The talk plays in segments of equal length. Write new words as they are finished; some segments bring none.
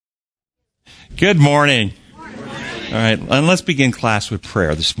Good morning. All right, and let's begin class with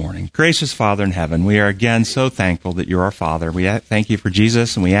prayer this morning. Gracious Father in heaven, we are again so thankful that you're our Father. We thank you for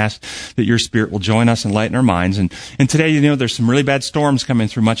Jesus, and we ask that your Spirit will join us and lighten our minds. And today, there's some really bad storms coming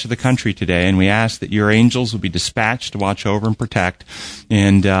through much of the country today, and we ask that your angels will be dispatched to watch over and protect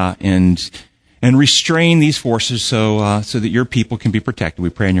and restrain these forces so that your people can be protected.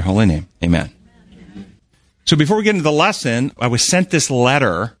 We pray in your holy name. Amen. So before we get into the lesson, I was sent this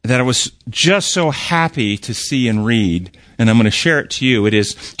letter that I was just so happy to see and read, and I'm going to share it to you. It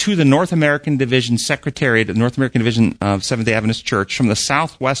is to the North American Division Secretariat, the North American Division of Seventh-day Adventist Church from the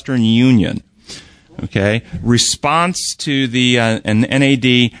Southwestern Union. Okay, response to the an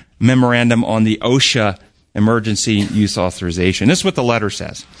NAD memorandum on the OSHA emergency use authorization. This is what the letter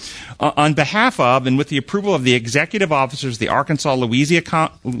says. On behalf of and with the approval of the executive officers of the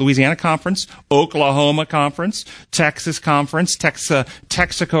Arkansas-Louisiana Conference, Oklahoma Conference, Texas Conference,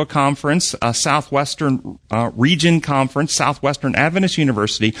 Texaco Conference, Southwestern Region Conference, Southwestern Adventist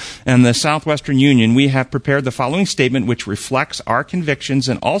University, and the Southwestern Union, we have prepared the following statement which reflects our convictions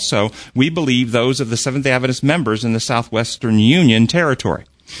and also, we believe, those of the Seventh-day Adventist members in the Southwestern Union territory.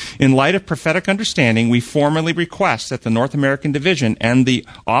 In light of prophetic understanding, we formally request that the North American Division and the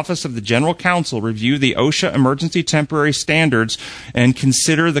Office of the General Counsel review the OSHA emergency temporary standards and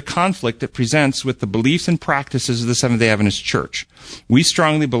consider the conflict it presents with the beliefs and practices of the Seventh-day Adventist Church. We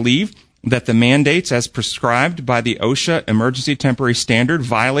strongly believe that the mandates as prescribed by the OSHA emergency temporary standard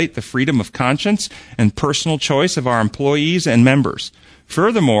violate the freedom of conscience and personal choice of our employees and members.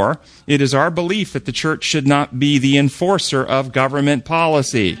 Furthermore, it is our belief that the church should not be the enforcer of government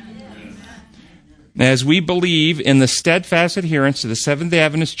policy. As we believe in the steadfast adherence to the Seventh-day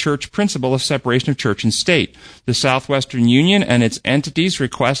Adventist Church principle of separation of church and state, the Southwestern Union and its entities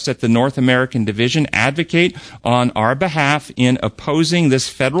request that the North American Division advocate on our behalf in opposing this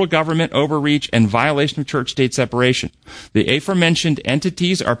federal government overreach and violation of church-state separation. The aforementioned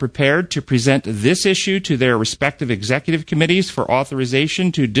entities are prepared to present this issue to their respective executive committees for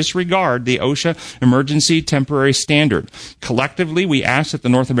authorization to disregard the OSHA emergency temporary standard. Collectively, we ask that the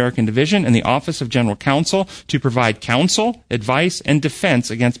North American Division and the Office of General Counsel to provide counsel, advice, and defense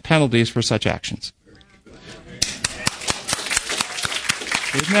against penalties for such actions.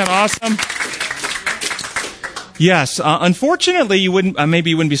 Isn't that awesome? Yes. Unfortunately, you wouldn't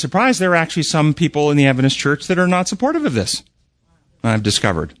be surprised. There are actually some people in the Adventist Church that are not supportive of this. I've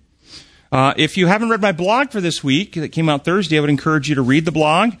discovered. If you haven't read my blog for this week that came out Thursday, I would encourage you to read the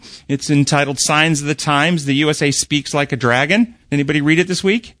blog. It's entitled "Signs of the Times: The USA Speaks Like a Dragon." Anybody read it this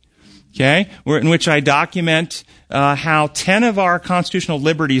week? Okay, in which I document how 10 of our constitutional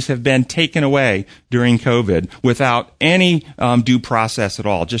liberties have been taken away during COVID without any due process at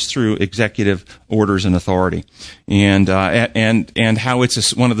all, just through executive orders and authority, and how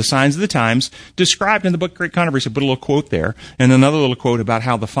it's one of the signs of the times described in the book Great Controversy. I put a little quote there, and another little quote about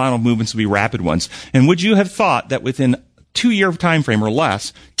how the final movements will be rapid ones. And would you have thought that within a 2-year time frame or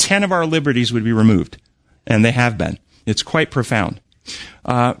less, 10 of our liberties would be removed? And they have been. It's quite profound.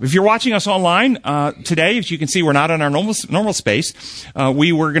 If you're watching us online today, as you can see, we're not in our normal space.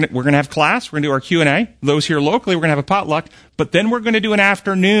 We're gonna have class. We're gonna do our Q&A. Those here locally, we're gonna have a potluck. But then we're gonna do an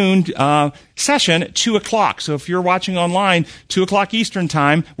afternoon session at 2:00. So if you're watching online, 2:00 Eastern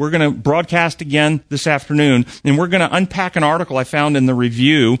time, we're gonna broadcast again this afternoon, and we're gonna unpack an article I found in the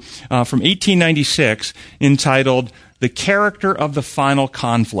Review from 1896 entitled "The Character of the Final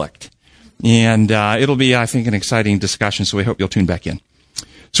Conflict." And it'll be, I think, an exciting discussion, so we hope you'll tune back in.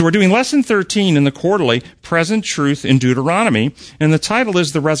 So we're doing Lesson 13 in the quarterly Present Truth in Deuteronomy, and the title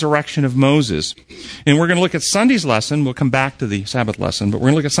is The Resurrection of Moses. And we're going to look at Sunday's lesson. We'll come back to the Sabbath lesson, but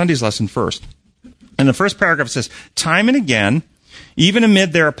we're going to look at Sunday's lesson first. And the first paragraph says, "Time and again, even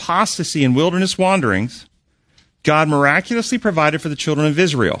amid their apostasy and wilderness wanderings, God miraculously provided for the children of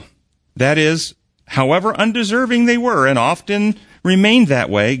Israel. That is, however undeserving they were, and often remained that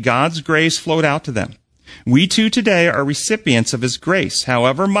way, God's grace flowed out to them. We too today are recipients of His grace,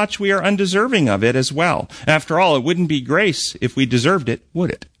 however much we are undeserving of it as well. After all, it wouldn't be grace if we deserved it,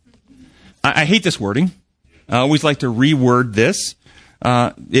 would it?" I hate this wording. I always like to reword this.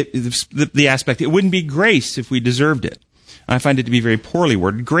 The aspect, it wouldn't be grace if we deserved it. I find it to be very poorly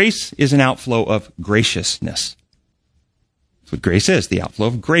worded. Grace is an outflow of graciousness. That's what grace is, the outflow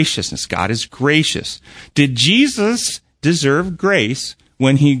of graciousness. God is gracious. Did Jesus deserve grace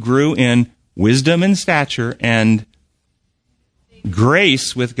when He grew in wisdom and stature and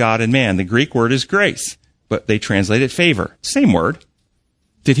grace with God and man? The Greek word is grace, but they translate it favor. Same word.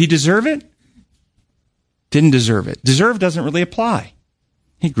 Did He deserve it? Didn't deserve it. Deserve doesn't really apply.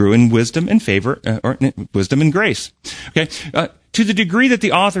 He grew in wisdom and favor, or wisdom and grace. Okay. To the degree that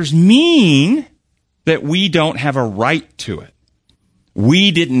the authors mean that we don't have a right to it.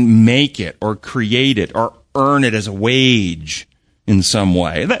 We didn't make it or create it or earn it as a wage in some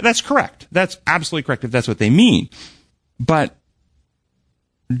way. That's correct. That's absolutely correct if that's what they mean. But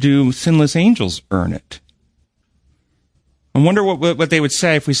do sinless angels earn it? I wonder what they would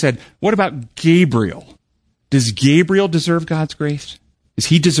say if we said, what about Gabriel? Does Gabriel deserve God's grace? Is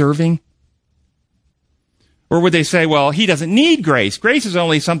he deserving? Or would they say, well, he doesn't need grace. Grace is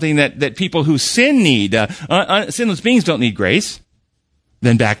only something that people who sin need. Sinless beings don't need grace.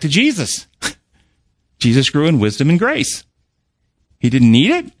 Then back to Jesus. Jesus grew in wisdom and grace. He didn't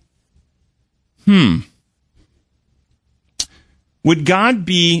need it? Would God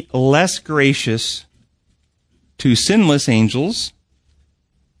be less gracious to sinless angels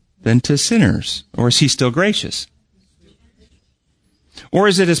than to sinners? Or is he still gracious? Or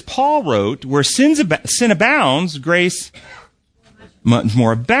is it as Paul wrote, where sin abounds, grace much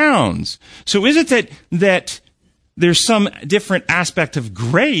more abounds? So is it that there's some different aspect of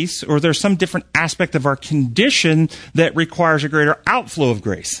grace, or there's some different aspect of our condition that requires a greater outflow of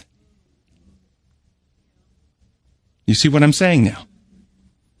grace? You see what I'm saying now?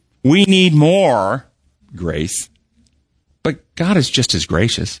 We need more grace, but God is just as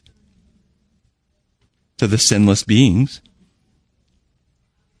gracious to the sinless beings.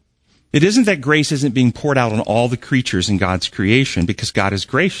 It isn't that grace isn't being poured out on all the creatures in God's creation, because God is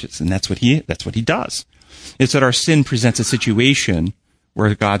gracious, and that's what he does. It's that our sin presents a situation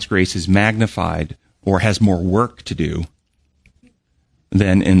where God's grace is magnified or has more work to do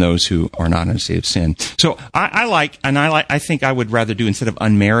than in those who are not in a state of sin. So I think I would rather do, instead of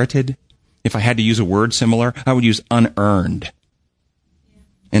unmerited, if I had to use a word similar, I would use unearned.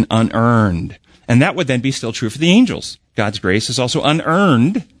 And unearned. And that would then be still true for the angels. God's grace is also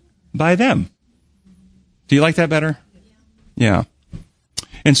unearned by them. Do you like that better? Yeah.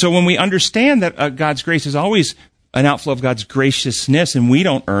 And so when we understand that God's grace is always an outflow of God's graciousness, and we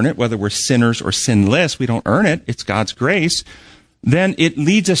don't earn it, whether we're sinners or sinless, we don't earn it, it's God's grace, then it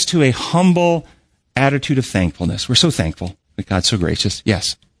leads us to a humble attitude of thankfulness. We're so thankful that God's so gracious.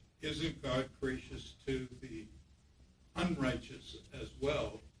 Yes? Isn't God gracious to the unrighteous as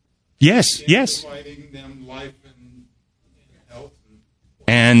well? Yes, yes. Providing them life and health.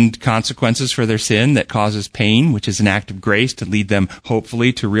 And consequences for their sin that causes pain, which is an act of grace to lead them,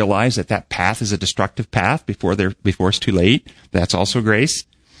 hopefully, to realize that path is a destructive path before it's too late. That's also grace.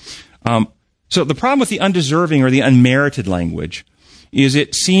 So the problem with the undeserving or the unmerited language is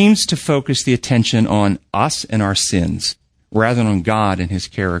it seems to focus the attention on us and our sins rather than on God and his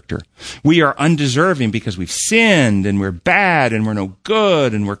character. We are undeserving because we've sinned, and we're bad, and we're no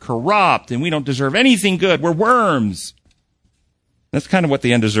good, and we're corrupt, and we don't deserve anything good. We're worms. That's kind of what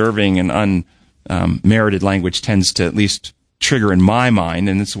the undeserving and unmerited language tends to at least trigger in my mind,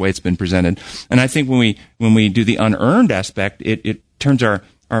 and that's the way it's been presented. And I think when we do the unearned aspect, it turns our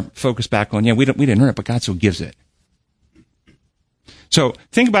focus back on, we didn't earn it, but God so gives it. So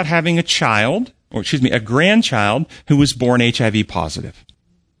think about having a grandchild who was born HIV positive.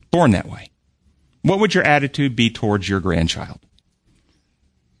 Born that way. What would your attitude be towards your grandchild?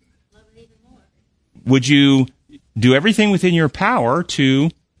 Love it even more. Would you do everything within your power to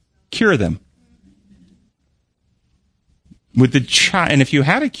cure them? Would and if you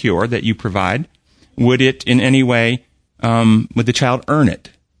had a cure that you provide, would it in any way, would the child earn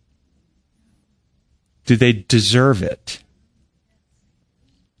it? Do they deserve it?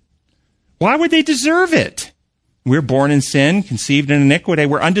 Why would they deserve it? We're born in sin, conceived in iniquity.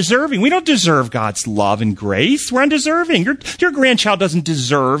 We're undeserving. We don't deserve God's love and grace. We're undeserving. Your grandchild doesn't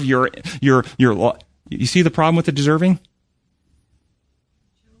deserve your love. You see the problem with the deserving?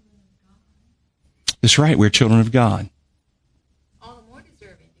 That's right. We're children of God. All the more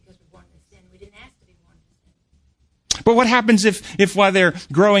deserving because we're born in sin. We didn't ask to be born in sin. But what happens if while they're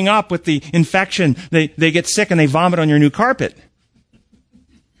growing up with the infection, they get sick and they vomit on your new carpet?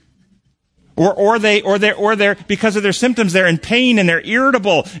 Or they're because of their symptoms, they're in pain and they're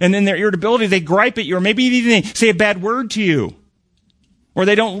irritable, and in their irritability they gripe at you, or maybe even they say a bad word to you. Or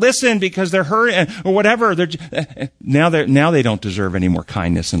they don't listen because they're hurt, or whatever. Now they don't deserve any more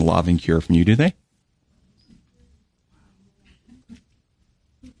kindness and love and cure from you, do they?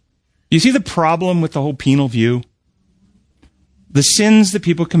 You see the problem with the whole penal view? The sins that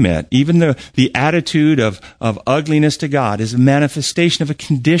people commit, even the attitude of ugliness to God, is a manifestation of a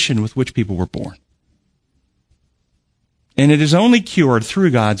condition with which people were born. And it is only cured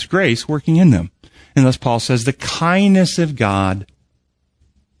through God's grace working in them. And thus Paul says the kindness of God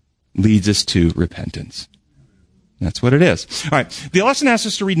leads us to repentance. That's what it is. All right. The lesson asks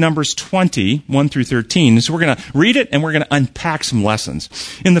us to read Numbers 20, 1 through 13. So we're going to read it and we're going to unpack some lessons.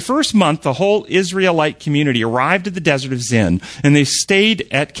 In the first month, the whole Israelite community arrived at the desert of Zin, and they stayed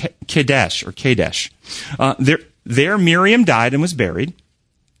at Kadesh. There Miriam died and was buried.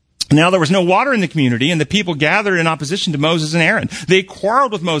 Now there was no water in the community, and the people gathered in opposition to Moses and Aaron. They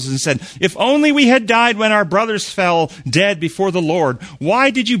quarreled with Moses and said, "If only we had died when our brothers fell dead before the Lord.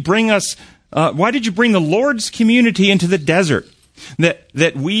 Why did you bring the Lord's community into the desert,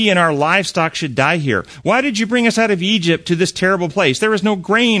 that we and our livestock should die here? Why did you bring us out of Egypt to this terrible place? There is no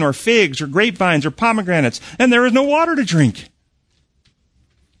grain or figs or grapevines or pomegranates, and there is no water to drink."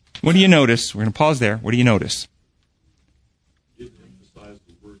 What do you notice? We're going to pause there. What do you notice?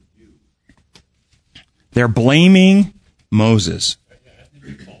 They're blaming Moses.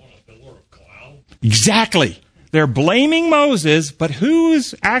 Exactly. They're blaming Moses, but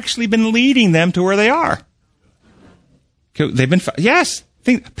who's actually been leading them to where they are? They've been, yes,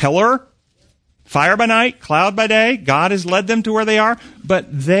 pillar, fire by night, cloud by day. God has led them to where they are, but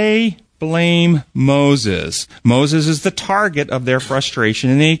they blame Moses. Moses is the target of their frustration,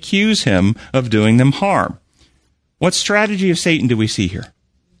 and they accuse him of doing them harm. What strategy of Satan do we see here?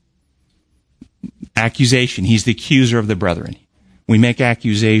 Accusation. He's the accuser of the brethren. We make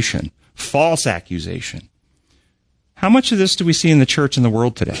accusation, false accusation. How much of this do we see in the church and the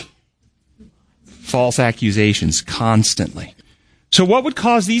world today? False accusations constantly. So what would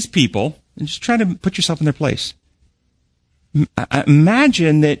cause these people, and just try to put yourself in their place,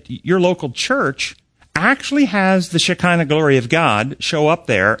 imagine that your local church actually has the Shekinah glory of God show up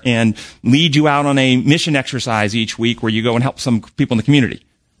there and lead you out on a mission exercise each week where you go and help some people in the community.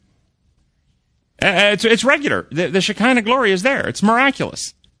 It's regular. The Shekinah glory is there. It's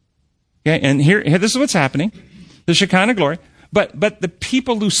miraculous. Okay, and here this is what's happening. The Shekinah glory. But the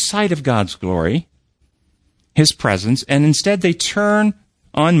people lose sight of God's glory, His presence, and instead they turn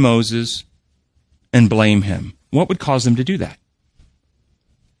on Moses and blame him. What would cause them to do that?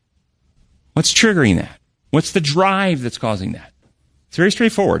 What's triggering that? What's the drive that's causing that? It's very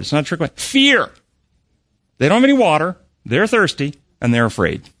straightforward. It's not a trick. Fear. They don't have any water. They're thirsty, and they're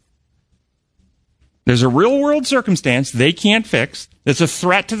afraid. There's a real-world circumstance they can't fix. It's a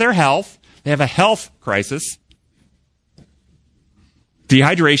threat to their health. They have a health crisis.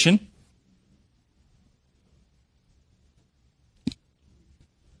 Dehydration.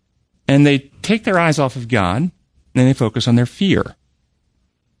 And they take their eyes off of God, and they focus on their fear.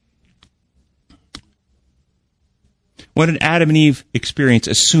 What did Adam and Eve experience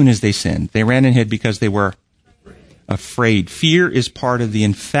as soon as they sinned? They ran and hid because they were afraid. Fear is part of the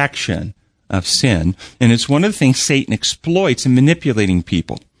infection of sin, and it's one of the things Satan exploits in manipulating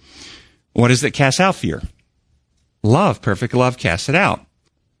people. What is it casts out fear? Love. Perfect love casts it out.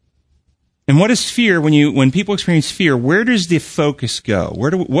 And what is fear? When people experience fear, where does the focus go?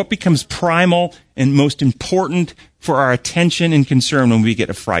 What becomes primal and most important for our attention and concern when we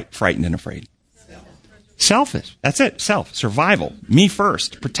get frightened and afraid? Selfish. That's it. Self. Survival. Me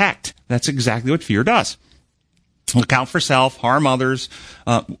first. Protect. That's exactly what fear does. Look out for self. Harm others.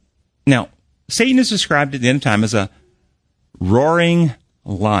 Now, Satan is described at the end of time as a roaring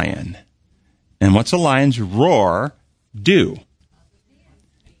lion. And what's a lion's roar do?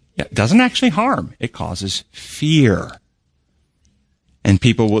 It doesn't actually harm. It causes fear. And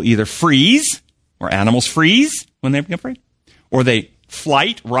people will either freeze, or animals freeze when they become afraid, or they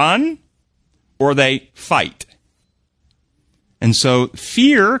flight, run, or they fight. And so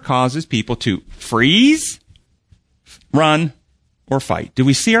fear causes people to freeze, run, or fight. Do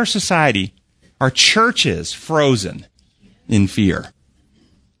we see our society, our churches, frozen in fear?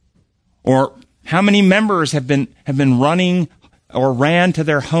 Or how many members have been running or ran to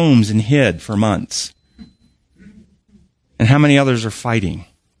their homes and hid for months? And how many others are fighting?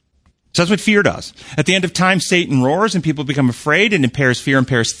 So that's what fear does. At the end of time, Satan roars and people become afraid. It impairs fear,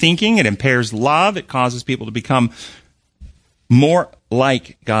 impairs thinking. It impairs love. It causes people to become more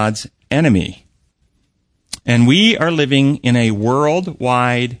like God's enemy. And we are living in a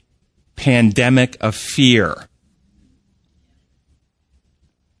worldwide pandemic of fear.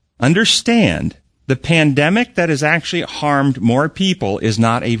 Understand, the pandemic that has actually harmed more people is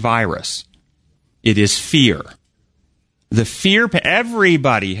not a virus. It is fear. The fear,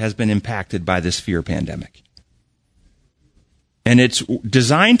 everybody has been impacted by this fear pandemic. And it's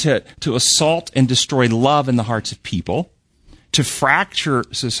designed to assault and destroy love in the hearts of people, to fracture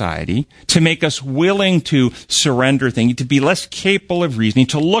society, to make us willing to surrender things, to be less capable of reasoning,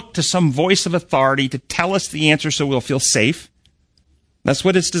 to look to some voice of authority to tell us the answer so we'll feel safe. That's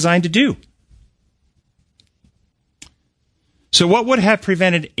what it's designed to do. So what would have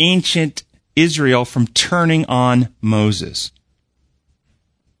prevented ancient Israel from turning on Moses?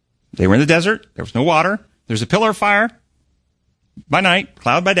 They were in the desert. There was no water. There's a pillar of fire by night,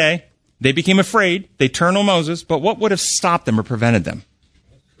 cloud by day. They became afraid. They turned on Moses. But what would have stopped them or prevented them?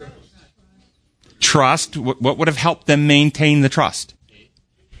 Trust. What would have helped them maintain the trust?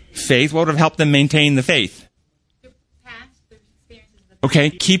 Faith. What would have helped them maintain the faith? Okay,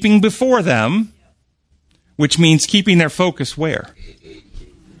 keeping before them, which means keeping their focus where?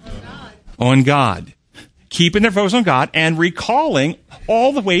 On God. Keeping their focus on God and recalling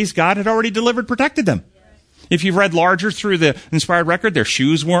all the ways God had already delivered, protected them. If you've read larger through the inspired record, their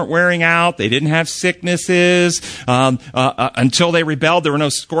shoes weren't wearing out. They didn't have sicknesses. Until they rebelled, there were no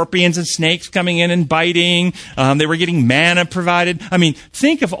scorpions and snakes coming in and biting. They were getting manna provided. I mean,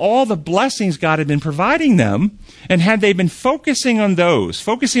 think of all the blessings God had been providing them. And had they been focusing on those,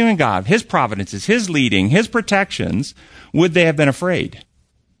 focusing on God, His providences, His leading, His protections, would they have been afraid?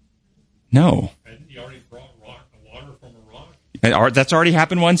 No. Hadn't He already brought water from a rock? That's already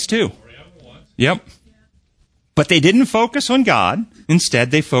happened once too. Already happened once. Yep. But they didn't focus on God.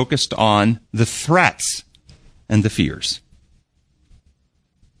 Instead, they focused on the threats and the fears.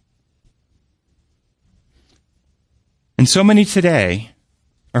 And so many today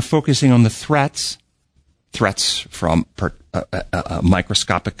are focusing on the threats from a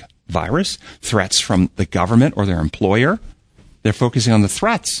microscopic virus, threats from the government or their employer. They're focusing on the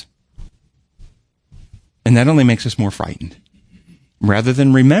threats. And that only makes us more frightened. Rather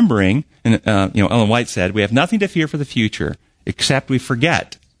than remembering, and Ellen White said, we have nothing to fear for the future, except we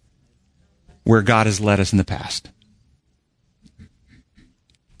forget where God has led us in the past.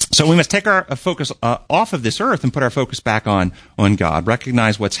 So we must take our focus off of this earth and put our focus back on God.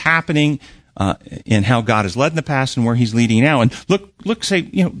 Recognize what's happening and how God has led in the past and where He's leading now. And look, say,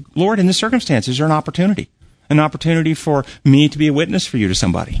 Lord, in this circumstance, is there an opportunity for me to be a witness for you to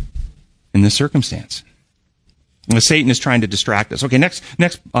somebody in this circumstance? Satan is trying to distract us. Okay, next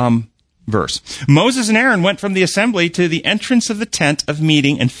verse. Moses and Aaron went from the assembly to the entrance of the tent of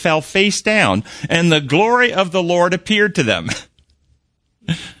meeting and fell face down, and the glory of the Lord appeared to them.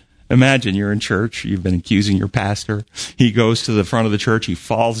 Imagine you're in church, you've been accusing your pastor. He goes to the front of the church, he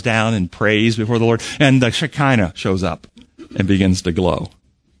falls down and prays before the Lord, and the Shekinah shows up and begins to glow.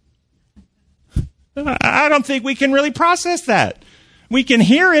 I don't think we can really process that. We can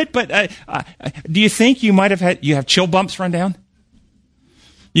hear it, but do you think you might have you have chill bumps run down?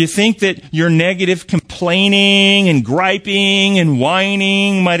 You think that your negative complaining and griping and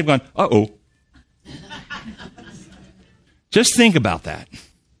whining might have gone, uh-oh. Just think about that.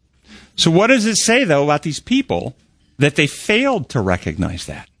 So what does it say, though, about these people that they failed to recognize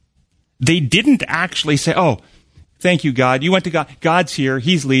that? They didn't actually say, oh, thank you, God. You went to God. God's here.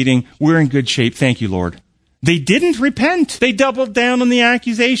 He's leading. We're in good shape. Thank you, Lord. They didn't repent. They doubled down on the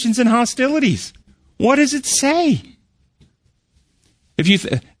accusations and hostilities. What does it say? Do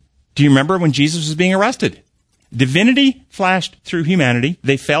you remember when Jesus was being arrested? Divinity flashed through humanity.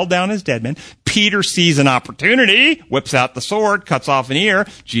 They fell down as dead men. Peter sees an opportunity, whips out the sword, cuts off an ear.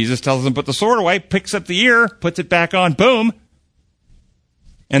 Jesus tells him, put the sword away, picks up the ear, puts it back on, boom.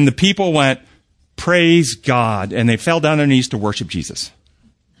 And the people went, praise God. And they fell down on their knees to worship Jesus.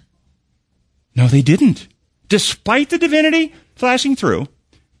 No, they didn't. Despite the divinity flashing through,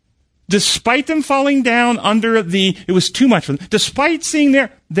 despite them falling down under it was too much for them, despite seeing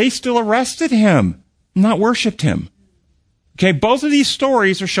they still arrested him, not worshipped him. Okay, both of these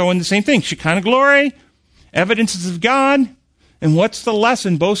stories are showing the same thing. Shekinah glory, evidences of God, and what's the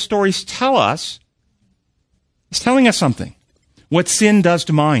lesson both stories tell us? It's telling us something. What sin does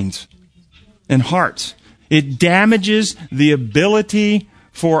to minds and hearts. It damages the ability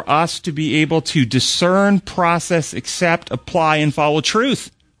for us to be able to discern, process, accept, apply, and follow truth.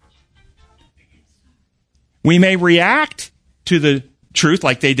 We may react to the truth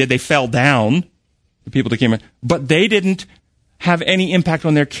like they did. They fell down, the people that came in, but they didn't have any impact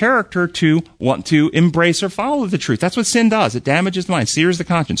on their character to want to embrace or follow the truth. That's what sin does. It damages the mind, sears the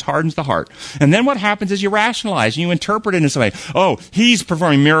conscience, hardens the heart. And then what happens is you rationalize and you interpret it in some way. Oh, he's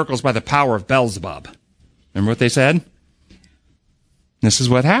performing miracles by the power of Beelzebub. Remember what they said? This is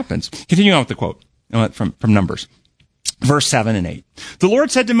what happens. Continue on with the quote from Numbers. Verse 7 and 8. The Lord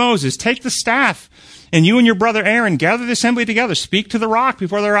said to Moses, take the staff, and you and your brother Aaron gather the assembly together. Speak to the rock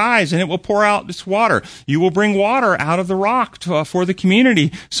before their eyes, and it will pour out its water. You will bring water out of the rock for the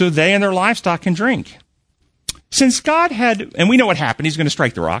community, so they and their livestock can drink. Since God had, and we know what happened, he's going to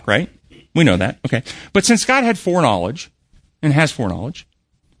strike the rock, right? We know that, okay. But since God had foreknowledge, and has foreknowledge,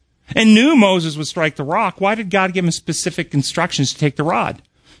 and knew Moses would strike the rock, why did God give him specific instructions to take the rod?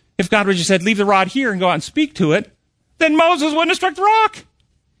 If God would have just said, leave the rod here and go out and speak to it, then Moses wouldn't have struck the rock.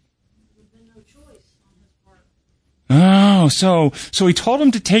 Oh, so he told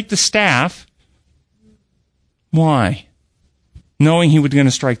him to take the staff. Why? Knowing he was going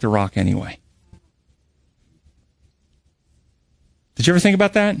to strike the rock anyway. Did you ever think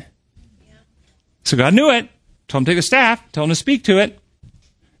about that? Yeah. So God knew it. Told him to take the staff. Told him to speak to it.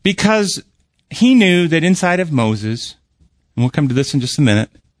 Because he knew that inside of Moses, and we'll come to this in just a minute,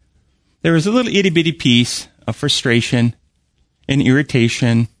 there was a little itty-bitty piece of frustration and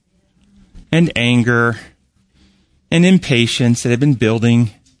irritation and anger and impatience that had been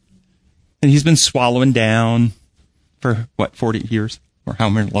building, and he's been swallowing down for, 40 years? Or how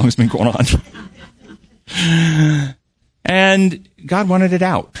long it's been going on? And God wanted it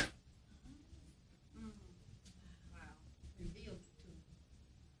out.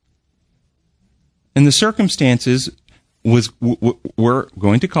 And the circumstances were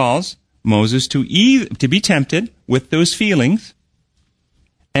going to cause Moses to be tempted with those feelings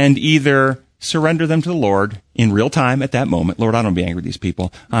and either surrender them to the Lord in real time at that moment. Lord, I don't want to be angry with these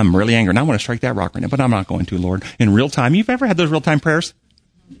people. I'm really angry, and I want to strike that rock right now, but I'm not going to, Lord. In real time. You've ever had those real-time prayers?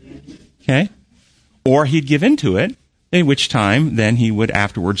 Okay. Or he'd give in to it, in which time then he would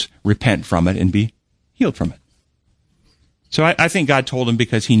afterwards repent from it and be healed from it. So I think God told him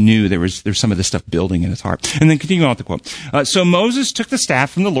because he knew there's some of this stuff building in his heart. And then continue on with the quote. So Moses took the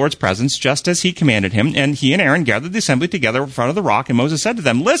staff from the Lord's presence, just as he commanded him, and he and Aaron gathered the assembly together in front of the rock, and Moses said to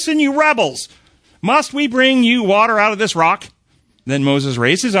them, "Listen, you rebels! Must we bring you water out of this rock?" Then Moses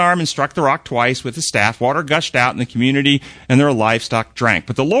raised his arm and struck the rock twice with his staff. Water gushed out, and the community and their livestock drank.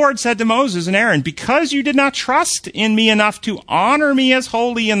 But the Lord said to Moses and Aaron, "Because you did not trust in me enough to honor me as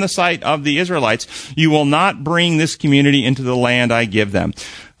holy in the sight of the Israelites, you will not bring this community into the land I give them."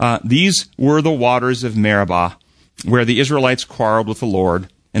 These were the waters of Meribah, where the Israelites quarreled with the Lord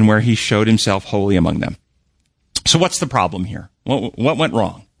and where he showed himself holy among them. So what's the problem here? What went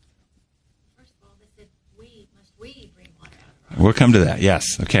wrong? We'll come to that.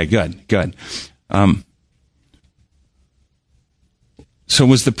 Yes. Okay, good. So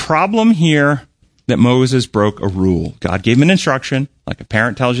was the problem here that Moses broke a rule? God gave him an instruction, like a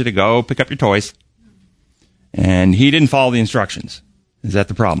parent tells you to go pick up your toys, and he didn't follow the instructions. Is that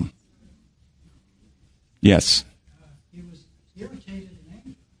the problem? Yes. He was irritated and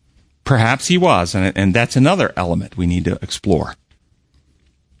angry. Perhaps he was, and that's another element we need to explore.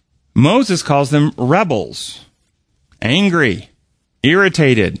 Moses calls them rebels. Angry,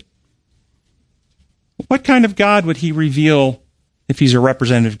 irritated. What kind of God would he reveal if he's a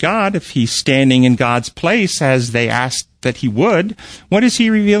representative God, if he's standing in God's place as they asked that he would? What is he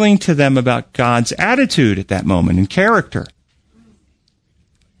revealing to them about God's attitude at that moment and character?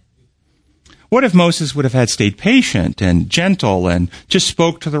 What if Moses would have had stayed patient and gentle and just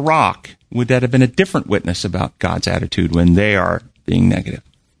spoke to the rock? Would that have been a different witness about God's attitude when they are being negative?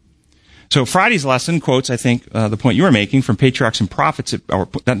 So Friday's lesson quotes, I think, the point you were making from Patriarchs and Prophets, or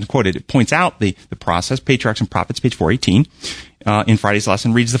not quoted, it points out the process. Patriarchs and Prophets, page 418, in Friday's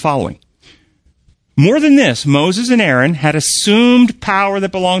lesson reads the following. More than this, Moses and Aaron had assumed power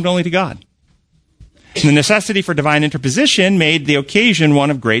that belonged only to God. And the necessity for divine interposition made the occasion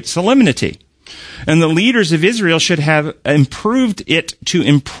one of great solemnity. And the leaders of Israel should have improved it to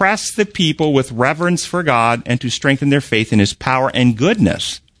impress the people with reverence for God and to strengthen their faith in his power and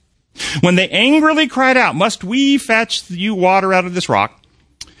goodness. When they angrily cried out, "Must we fetch you water out of this rock?"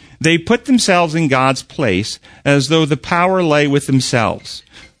 they put themselves in God's place as though the power lay with themselves.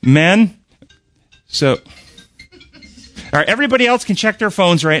 Men, all right, everybody else can check their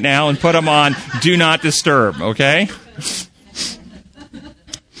phones right now and put them on Do Not Disturb, okay?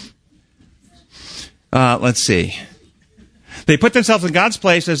 Let's see. They put themselves in God's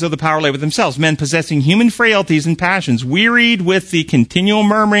place as though the power lay with themselves. Men possessing human frailties and passions, wearied with the continual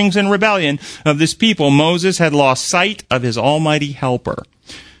murmurings and rebellion of this people, Moses had lost sight of his almighty helper.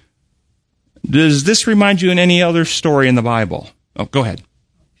 Does this remind you of any other story in the Bible? Oh, go ahead.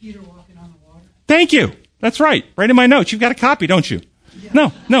 Peter walking on the water. Thank you. That's right. Right in my notes. You've got a copy, don't you?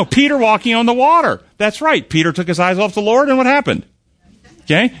 Yeah. No. Peter walking on the water. That's right. Peter took his eyes off the Lord, and what happened?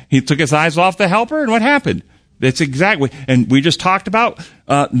 Okay? He took his eyes off the helper, and what happened? That's exactly, and we just talked about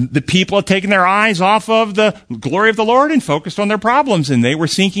the people had taken their eyes off of the glory of the Lord and focused on their problems, and they were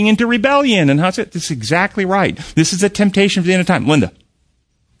sinking into rebellion. And how's it? That's exactly right. This is a temptation for the end of time. Linda.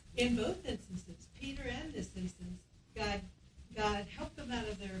 In both instances, Peter and this instance, God helped them out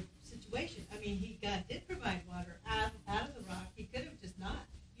of their situation. I mean, God did provide water out of the rock. He could have just not.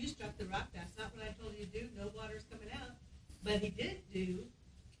 You struck the rock. That's not what I told you to do. No water's coming out. But he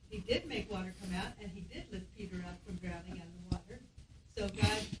did make water come out, and he did lift Peter up from drowning out of the water. So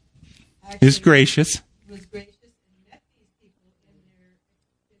God actually is gracious. Was gracious and met these people in their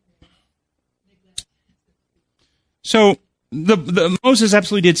neglect. So Moses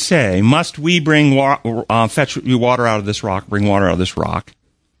absolutely did say, must we fetch water out of this rock, bring water out of this rock?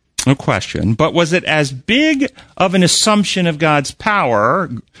 No question. But was it as big of an assumption of God's power,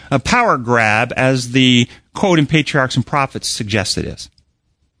 a power grab, as the quote in Patriarchs and Prophets suggests it is?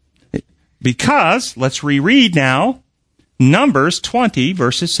 Because, let's reread now, Numbers 20,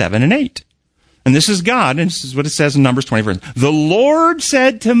 verses 7 and 8. And this is God, and this is what it says in Numbers 20, verse. The Lord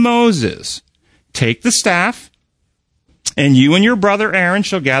said to Moses, take the staff, and you and your brother Aaron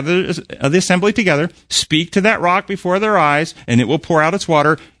shall gather the assembly together, speak to that rock before their eyes, and it will pour out its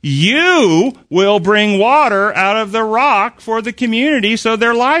water. You will bring water out of the rock for the community so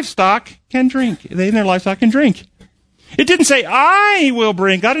their livestock can drink. They and their livestock can drink. It didn't say, I will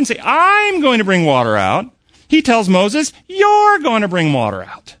bring. God didn't say, I'm going to bring water out. He tells Moses, you're going to bring water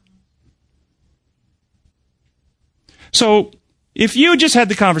out. So, if you just had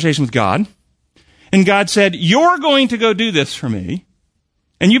the conversation with God, and God said, you're going to go do this for me.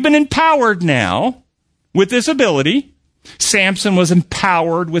 And you've been empowered now with this ability. Samson was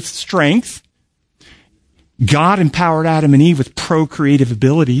empowered with strength. God empowered Adam and Eve with procreative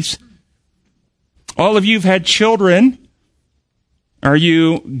abilities. All of you have had children.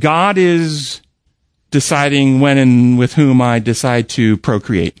 God is deciding when and with whom I decide to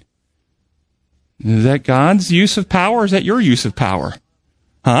procreate. Is that God's use of power or is that your use of power?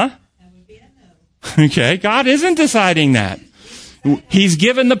 Huh? Okay, God isn't deciding that. He's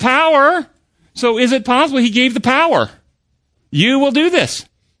given the power. So is it possible he gave the power? You will do this.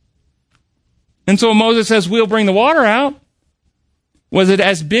 And so Moses says, we'll bring the water out. Was it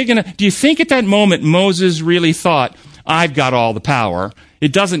as big? Do you think at that moment Moses really thought, I've got all the power.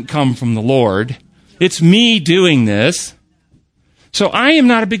 It doesn't come from the Lord. It's me doing this. So I am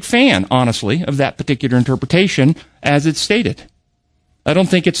not a big fan, honestly, of that particular interpretation as it's stated. I don't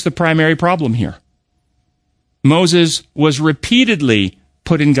think it's the primary problem here. Moses was repeatedly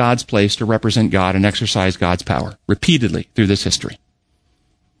put in God's place to represent God and exercise God's power, repeatedly through this history.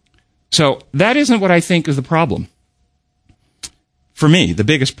 So that isn't what I think is the problem. For me, the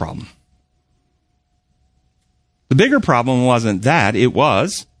biggest problem. The bigger problem wasn't that, it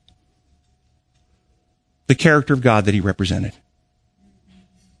was the character of God that he represented.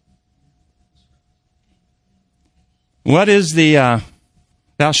 What is the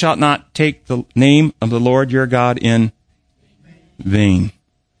thou shalt not take the name of the Lord your God in vain?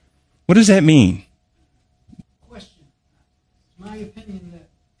 What does that mean? Question. It's my opinion that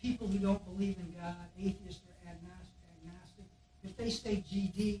people who don't believe in God, atheists or agnostic, if they say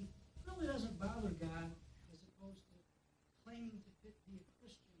GD, it really doesn't bother God as opposed to claiming to be a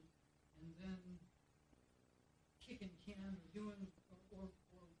Christian and then kicking Ken or doing or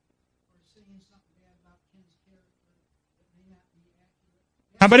saying something bad about Ken's character that may not be accurate.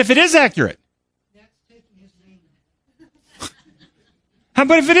 How about if it is accurate? That's taking his name. How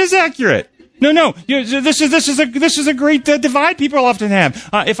about if it is accurate? No. This is a great divide people often have.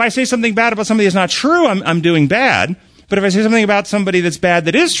 If I say something bad about somebody that's not true, I'm doing bad. But if I say something about somebody that's bad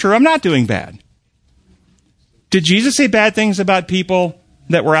that is true, I'm not doing bad. Did Jesus say bad things about people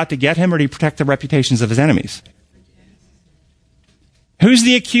that were out to get him, or did he protect the reputations of his enemies? Who's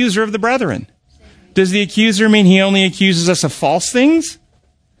the accuser of the brethren? Does the accuser mean he only accuses us of false things?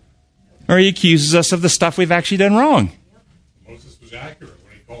 Or he accuses us of the stuff we've actually done wrong? Moses was accurate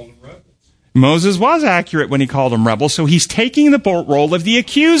when he called them rebels. Moses was accurate when he called them rebels, so he's taking the role of the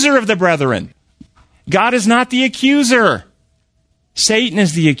accuser of the brethren. God is not the accuser. Satan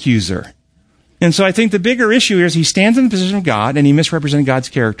is the accuser. And so I think the bigger issue here is he stands in the position of God and he misrepresented God's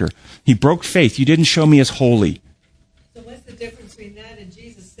character. He broke faith. You didn't show me as holy. So what's the difference between that and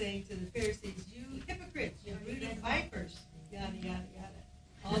Jesus saying to the Pharisees, you hypocrites, you brood of vipers, yada, yada,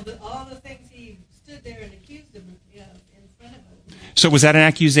 yada. All the things he stood there and accused them in front of them. So was that an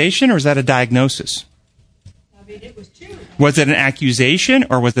accusation or was that a diagnosis? I mean, it was true. Was it an accusation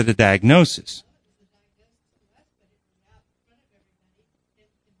or was it a diagnosis?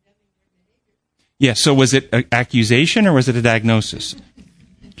 Yes, so was it an accusation or was it a diagnosis?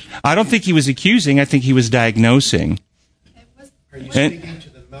 I don't think he was accusing. I think he was diagnosing. Are you speaking to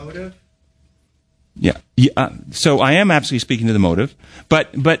the motive? Yeah. So I am absolutely speaking to the motive.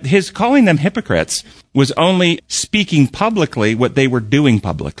 But his calling them hypocrites was only speaking publicly what they were doing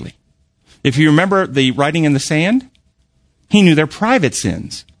publicly. If you remember the writing in the sand, he knew their private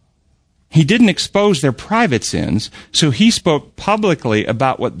sins. He didn't expose their private sins, so he spoke publicly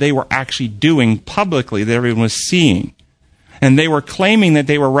about what they were actually doing publicly that everyone was seeing. And they were claiming that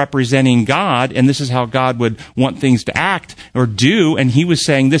they were representing God, and this is how God would want things to act or do. And he was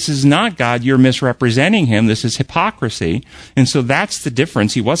saying, this is not God. You're misrepresenting him. This is hypocrisy. And so that's the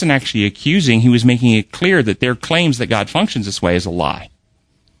difference. He wasn't actually accusing. He was making it clear that their claims that God functions this way is a lie.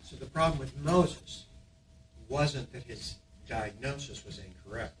 So the problem with Moses wasn't that his diagnosis was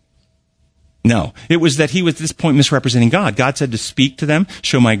incorrect. No, it was that he was at this point misrepresenting God. God said to speak to them,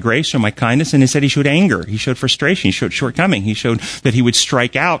 show my grace, show my kindness, and he said he showed anger, he showed frustration, he showed shortcoming, he showed that he would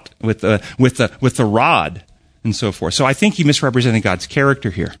strike out with the rod and so forth. So I think he misrepresented God's character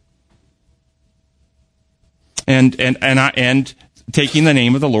here, and taking the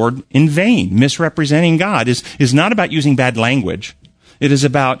name of the Lord in vain, misrepresenting God is not about using bad language. It is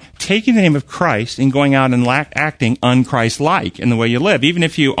about taking the name of Christ and going out and acting un-Christ-like in the way you live, even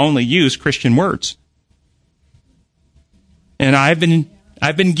if you only use Christian words. And I've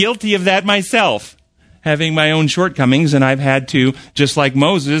been guilty of that myself, having my own shortcomings, and I've had to, just like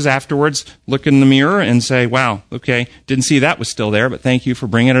Moses, afterwards look in the mirror and say, wow, okay, didn't see that was still there, but thank you for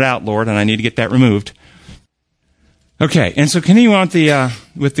bringing it out, Lord, and I need to get that removed. Okay, and so continue on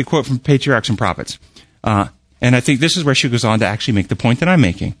with the quote from Patriarchs and Prophets. And I think this is where she goes on to actually make the point that I'm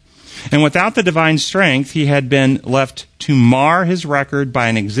making. And without the divine strength, he had been left to mar his record by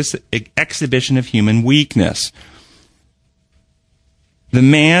an exhibition of human weakness. The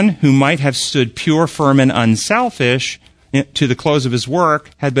man who might have stood pure, firm, and unselfish to the close of his work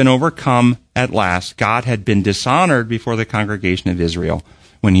had been overcome at last. God had been dishonored before the congregation of Israel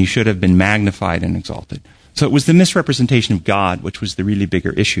when he should have been magnified and exalted. So it was the misrepresentation of God which was the really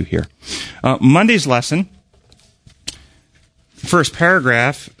bigger issue here. Monday's lesson, first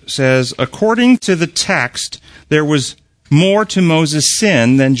paragraph, says, according to the text, there was more to Moses'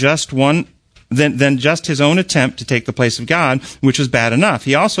 sin than just his own attempt to take the place of God, which was bad enough.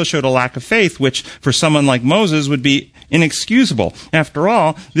 He also showed a lack of faith, which for someone like Moses would be inexcusable. After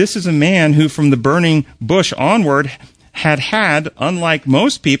all, this is a man who from the burning bush onward had, unlike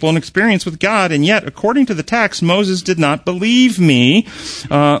most people, an experience with God, and yet, according to the text, Moses did not believe me.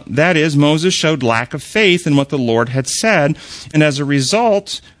 That is, Moses showed lack of faith in what the Lord had said, and as a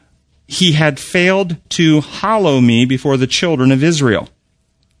result, he had failed to hallow me before the children of Israel.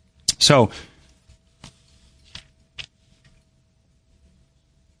 So,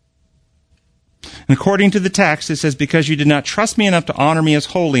 and according to the text, it says, because you did not trust me enough to honor me as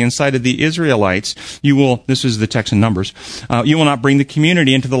holy in sight of the Israelites, you will, this is the text in Numbers, you will not bring the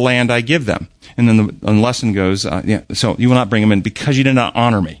community into the land I give them. And then the lesson goes, so you will not bring them in because you did not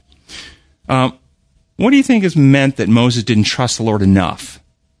honor me. What do you think is meant that Moses didn't trust the Lord enough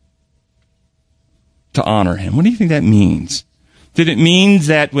to honor him? What do you think that means? Did it mean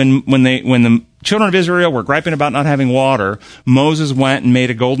that when the children of Israel were griping about not having water, Moses went and made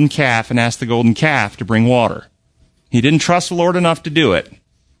a golden calf and asked the golden calf to bring water? He didn't trust the Lord enough to do it.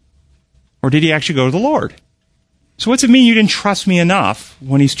 Or did he actually go to the Lord? So what's it mean you didn't trust me enough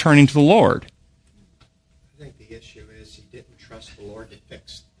when he's turning to the Lord? I think the issue is he didn't trust the Lord to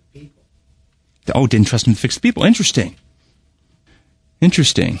fix the people. Oh, didn't trust him to fix the people. Interesting.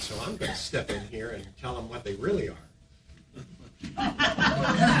 So I'm going to step in here and tell them what they really are.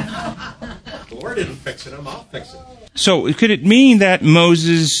 The Lord didn't fix them, I'll fix it. So could it mean that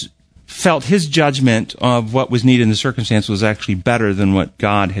Moses felt his judgment of what was needed in the circumstance was actually better than what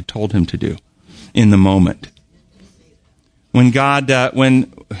God had told him to do in the moment? When God, I'll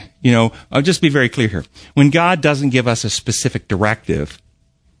just be very clear here. When God doesn't give us a specific directive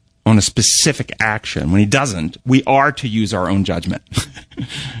on a specific action, when he doesn't, we are to use our own judgment.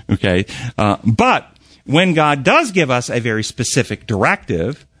 Okay? But when God does give us a very specific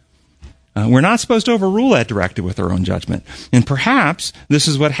directive, we're not supposed to overrule that directive with our own judgment. And perhaps this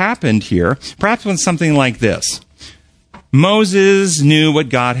is what happened here. Perhaps when something like this. Moses knew what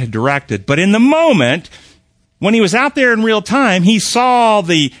God had directed, but in the moment, when he was out there in real time, he saw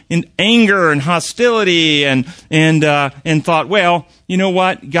the anger and hostility and thought, well, you know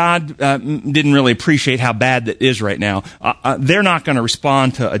what? God didn't really appreciate how bad that is right now. They're not going to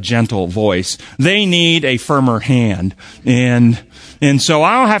respond to a gentle voice. They need a firmer hand. And so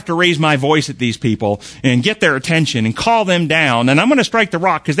I'll have to raise my voice at these people and get their attention and call them down. And I'm going to strike the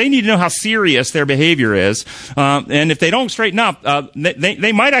rock because they need to know how serious their behavior is. And if they don't straighten up,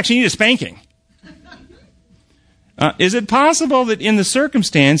 they might actually need a spanking. Is it possible that in the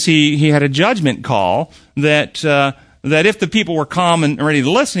circumstance he had a judgment call that if the people were calm and ready to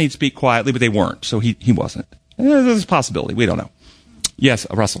listen, he'd speak quietly, but they weren't, so he wasn't? There's a possibility. We don't know. Yes,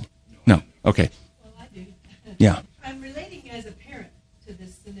 Russell? No. Okay. Well, I do. Yeah. I'm relating as a parent to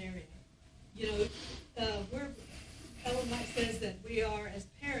this scenario. Ellen White says that we are, as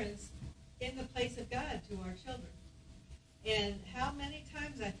parents, in the place of God to our children. And how many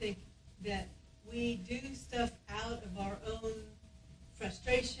times I think that we do stuff out of our own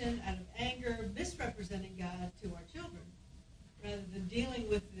frustration, out of anger, misrepresenting God to our children, rather than dealing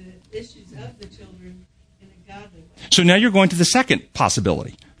with the issues of the children in a godly way. So now you're going to the second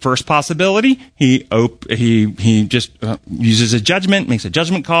possibility. First possibility, he just uses a judgment, makes a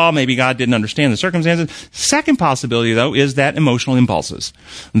judgment call. Maybe God didn't understand the circumstances. Second possibility, though, is that emotional impulses,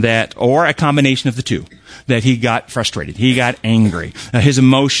 or a combination of the two. That he got frustrated, he got angry, his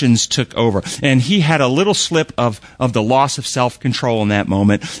emotions took over, and he had a little slip of the loss of self-control in that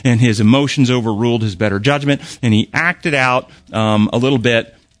moment, and his emotions overruled his better judgment, and he acted out a little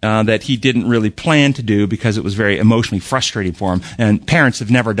bit that he didn't really plan to do because it was very emotionally frustrating for him. And parents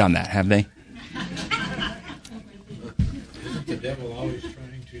have never done that, have they? Isn't the devil always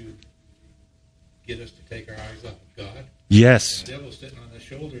trying to get us to take our eyes off of God? Yes. The devil's sitting on the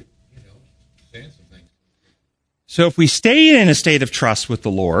shoulder, saying some things. So if we stay in a state of trust with the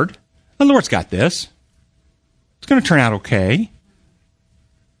Lord's got this. It's going to turn out okay.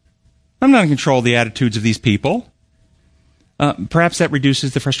 I'm not in control of the attitudes of these people. Perhaps that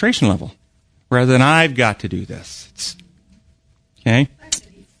reduces the frustration level, rather than I've got to do this. Okay? The fact that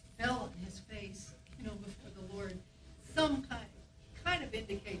he fell on his face, before the Lord, some kind of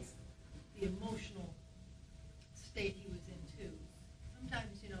indicates the emotional state he was in too. Sometimes,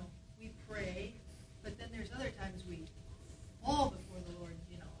 we pray, but then there's other times we fall before the Lord,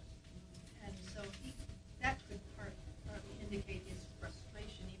 and so that could partly indicate his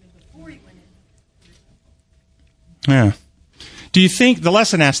frustration even before he went in. Yeah. Do you think, the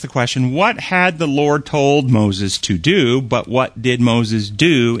lesson asks the question, what had the Lord told Moses to do, but what did Moses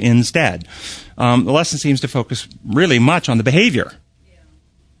do instead? The lesson seems to focus really much on the behavior,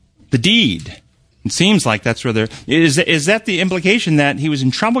 the deed. It seems like that's where is that the implication that he was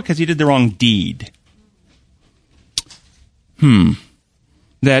in trouble because he did the wrong deed?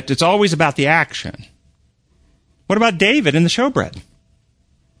 That it's always about the action. What about David and the showbread?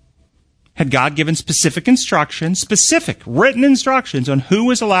 Had God given specific written instructions on who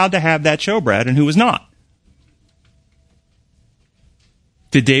was allowed to have that showbread and who was not?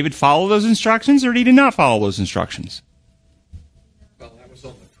 Did David follow those instructions, or did he not follow those instructions? Well, that was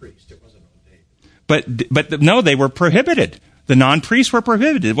on the priest. It wasn't on David. But no, they were prohibited. The non-priests were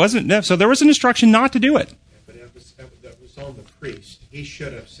prohibited. It wasn't so. There was an instruction not to do it. But that was on the priest. He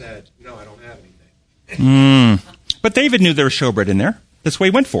should have said, "No, I don't have anything." But David knew there was showbread in there. That's what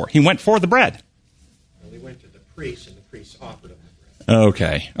he went for. He went for the bread. Well, he went to the priest, and the priest offered him the bread.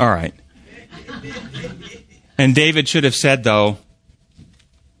 Okay. All right. And David should have said, though,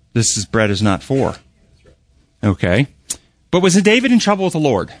 bread is not for. That's right. Okay. But was David in trouble with the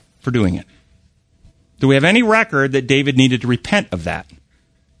Lord for doing it? Do we have any record that David needed to repent of that?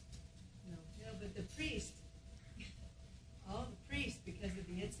 No, but the priest, all the priests, because of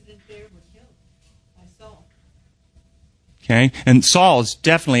the incident there, were killed by Saul. Okay? And Saul is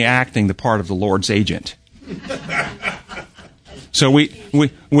definitely acting the part of the Lord's agent. So we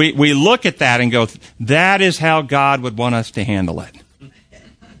look at that and go, that is how God would want us to handle it.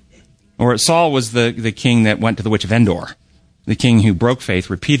 Or Saul was the king that went to the witch of Endor, the king who broke faith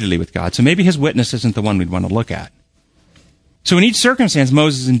repeatedly with God. So maybe his witness isn't the one we'd want to look at. So in each circumstance,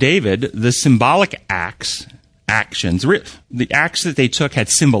 Moses and David, the symbolic actions, the acts that they took had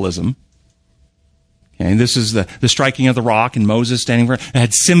symbolism. Okay, this is the striking of the rock and Moses standing for it. It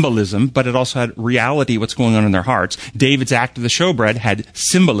had symbolism, but it also had reality, what's going on in their hearts. David's act of the showbread had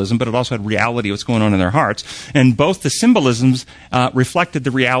symbolism, but it also had reality, what's going on in their hearts. And both the symbolisms reflected the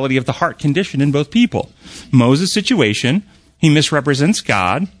reality of the heart condition in both people. Moses' situation, he misrepresents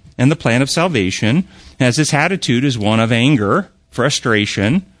God and the plan of salvation, as his attitude is one of anger,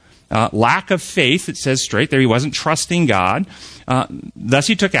 frustration, lack of faith. It says straight there, he wasn't trusting God. Thus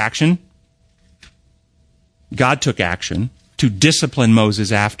he took action. God took action to discipline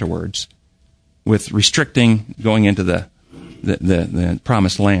Moses afterwards with restricting going into the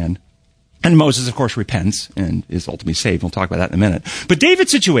promised land. And Moses, of course, repents and is ultimately saved. We'll talk about that in a minute. But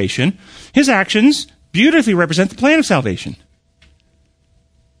David's situation, his actions beautifully represent the plan of salvation.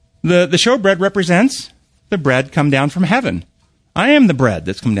 The showbread represents the bread come down from heaven. I am the bread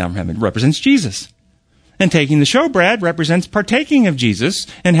that's come down from heaven. It represents Jesus. And taking the showbread represents partaking of Jesus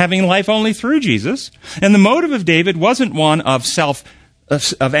and having life only through Jesus. And the motive of David wasn't one of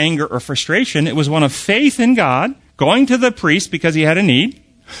of anger or frustration. It was one of faith in God, going to the priest because he had a need,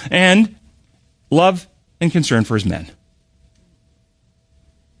 and love and concern for his men.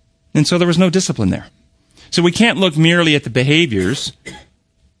 And so there was no discipline there. So we can't look merely at the behaviors.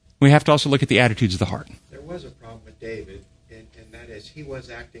 We have to also look at the attitudes of the heart. There was a problem with David, and that is he was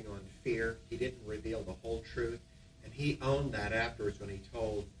acting on fear. He didn't reveal the whole truth, and he owned that afterwards when he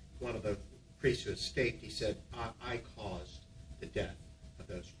told one of the priests who escaped. He said, I caused the death of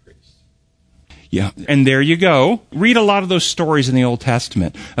those priests. Yeah, and there you go. Read a lot of those stories in the Old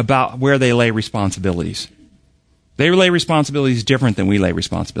Testament about where they lay responsibilities. They lay responsibilities different than we lay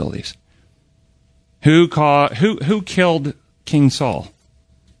responsibilities. Who killed King Saul?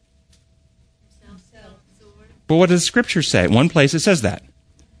 But what does Scripture say? One place it says that.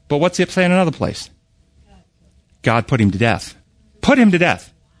 But what's it say in another place? God put him to death. Put him to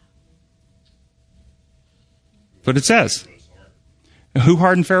death. But it says. Who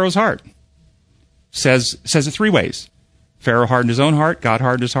hardened Pharaoh's heart? Says it three ways. Pharaoh hardened his own heart. God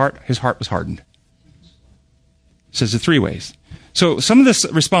hardened his heart. His heart was hardened. Says it three ways. So some of this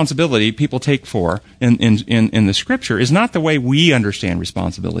responsibility people take for in the Scripture is not the way we understand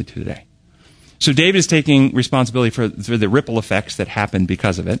responsibility today. So David is taking responsibility for the ripple effects that happened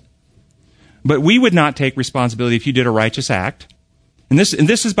because of it. But we would not take responsibility if you did a righteous act. And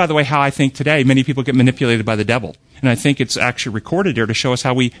this is, by the way, how I think today many people get manipulated by the devil. And I think it's actually recorded there to show us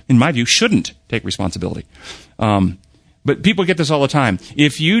how we, in my view, shouldn't take responsibility. But people get this all the time.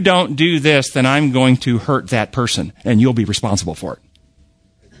 If you don't do this, then I'm going to hurt that person, and you'll be responsible for it.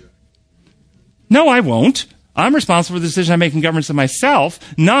 No, I won't. I'm responsible for the decision I make in governance of myself,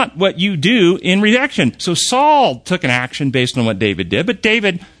 not what you do in reaction. So Saul took an action based on what David did, but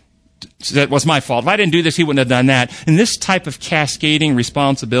David said it was my fault. If I didn't do this, he wouldn't have done that. And this type of cascading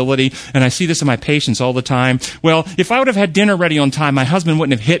responsibility, and I see this in my patients all the time. Well, if I would have had dinner ready on time, my husband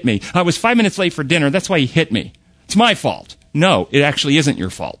wouldn't have hit me. I was 5 minutes late for dinner. That's why he hit me. It's my fault. No, it actually isn't your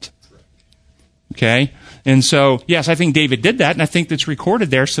fault. Okay? And so, yes, I think David did that, and I think that's recorded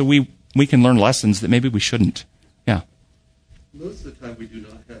there so we can learn lessons that maybe we shouldn't. Yeah. Most of the time we do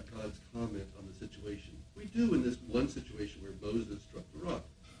not have God's comment on the situation. We do in this one situation where Moses struck the rock.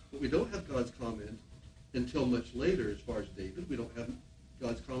 But we don't have God's comment until much later as far as David. We don't have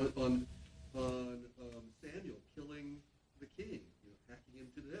God's comment on Samuel killing the king, hacking him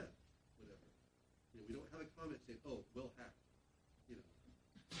to death, whatever. We don't have a comment saying, oh, we'll hack.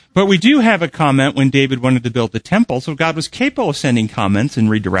 But we do have a comment when David wanted to build the temple, so God was capable of sending comments and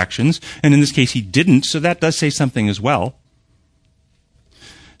redirections, and in this case he didn't, so that does say something as well.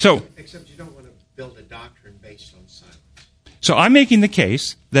 So, except you don't want to build a doctrine based on silence. So I'm making the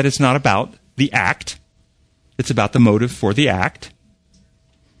case that it's not about the act, it's about the motive for the act.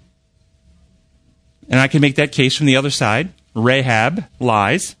 And I can make that case from the other side. Rahab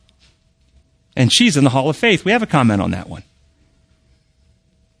lies, and she's in the Hall of Faith. We have a comment on that one.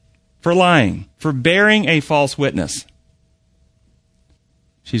 For lying, for bearing a false witness.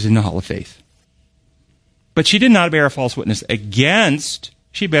 She's in the Hall of Faith. But she did not bear a false witness against,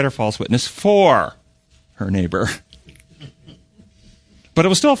 she bear a false witness for her neighbor. But it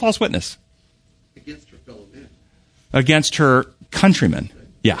was still a false witness. Against her fellow man. Against her countrymen.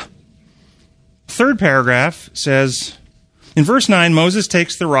 Yeah. Third paragraph says, in verse 9, Moses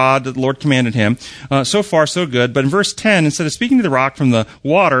takes the rod that the Lord commanded him. So far, so good. But in verse 10, instead of speaking to the rock from the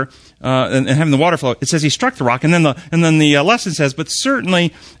water and having the water flow, it says he struck the rock. And then the lesson says, but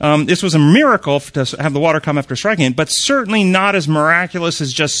certainly this was a miracle to have the water come after striking it, but certainly not as miraculous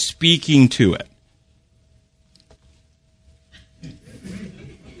as just speaking to it.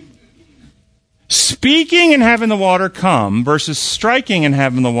 Speaking and having the water come versus striking and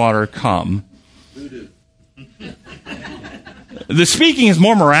having the water come. The speaking is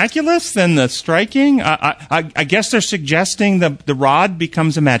more miraculous than the striking. I guess they're suggesting the rod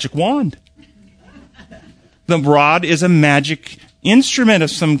becomes a magic wand. The rod is a magic instrument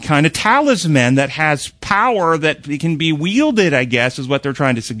of some kind of talisman that has power that can be wielded, I guess, is what they're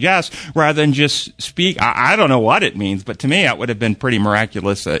trying to suggest, rather than just speak. I don't know what it means, but to me, that would have been pretty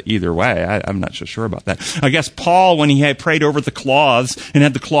miraculous either way. I'm not so sure about that. I guess Paul, when he had prayed over the claws and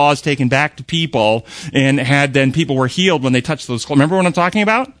had the claws taken back to people, and had then people were healed when they touched those claws. Remember what I'm talking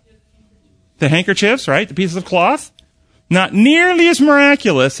about? The handkerchiefs, right? The pieces of cloth? Not nearly as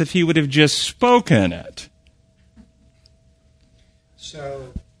miraculous if he would have just spoken it.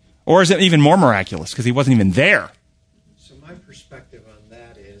 So, or is it even more miraculous because he wasn't even there? So my perspective on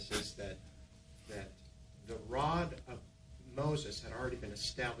that is that the rod of Moses had already been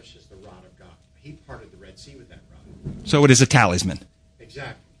established as the rod of God. He parted the Red Sea with that rod. So it is a talisman.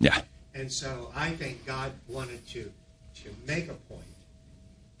 Exactly. Yeah. And so I think God wanted to make a point,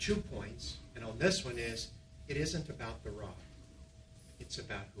 2 points, and on this one is, it isn't about the rod. It's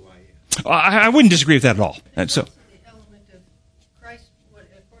about who I am. I wouldn't disagree with that at all. And so.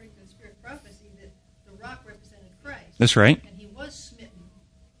 That's right. And he was smitten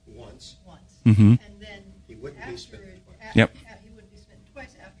once. Mm-hmm. And then he wouldn't be smitten twice. Yep. He wouldn't be smitten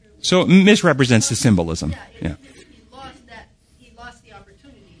twice after. So it misrepresents the symbolism. He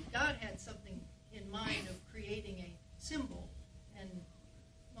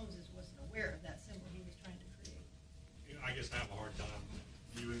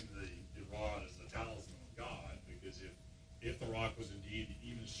rock was indeed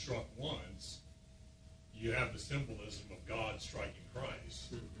even struck once, you have the symbolism of God striking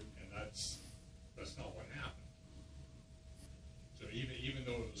Christ, and that's not what happened. So even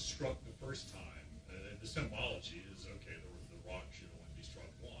though it was struck the first time, and the symbology is okay, the rock should only be struck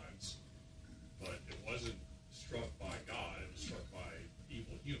once, but it wasn't struck by God; it was struck by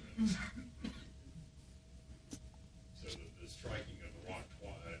evil humans. So the striking of the rock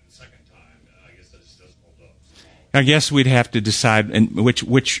the second time, I guess that just doesn't hold up. I guess we'd have to decide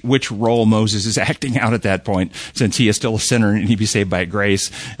which role Moses is acting out at that point, since he is still a sinner and he'd be saved by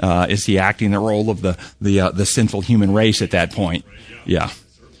grace. Is he acting the role of the sinful human race at that point? Yeah.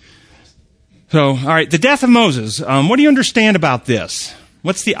 So, all right, the death of Moses. What do you understand about this?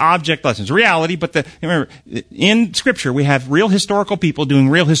 What's the object lessons? Reality, but remember, in Scripture we have real historical people doing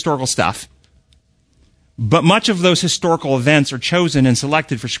real historical stuff. But much of those historical events are chosen and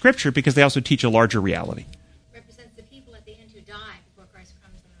selected for Scripture because they also teach a larger reality. Represents the people at the end who die before Christ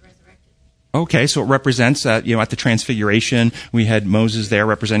comes and are resurrected. Okay, so it represents, at the Transfiguration, we had Moses there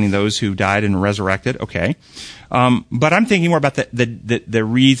representing those who died and resurrected. Okay. But I'm thinking more about the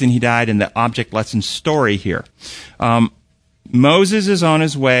reason he died and the object lesson story here. Moses is on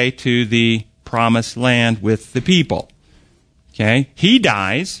his way to the promised land with the people. Okay? He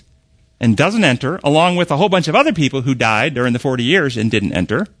dies and doesn't enter, along with a whole bunch of other people who died during the 40 years and didn't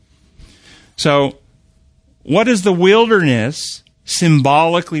enter. So, what does the wilderness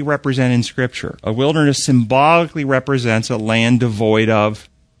symbolically represent in Scripture? A wilderness symbolically represents a land devoid of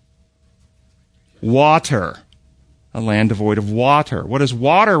water. A land devoid of water. What does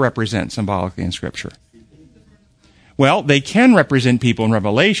water represent symbolically in Scripture? Well, they can represent people in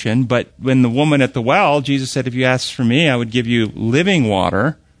Revelation, but when the woman at the well, Jesus said, if you ask for me, I would give you living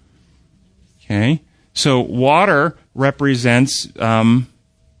water. Okay? So water represents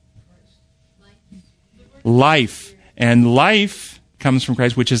life. And life comes from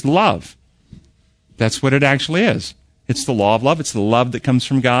Christ, which is love. That's what it actually is. It's the law of love. It's the love that comes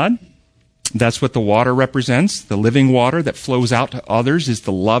from God. That's what the water represents. The living water that flows out to others is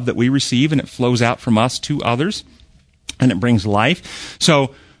the love that we receive, and it flows out from us to others, and it brings life.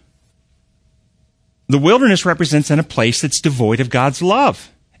 So the wilderness represents in a place that's devoid of God's love,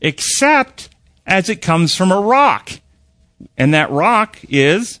 except as it comes from a rock. And that rock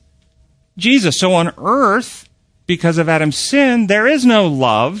is Jesus. So on earth, because of Adam's sin, there is no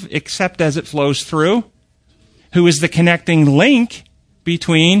love except as it flows through, who is the connecting link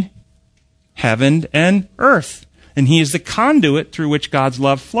between heaven and earth. And he is the conduit through which God's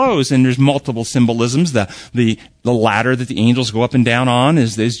love flows. And there's multiple symbolisms. The ladder that the angels go up and down on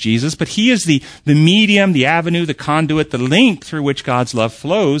is Jesus. But he is the medium, the avenue, the conduit, the link through which God's love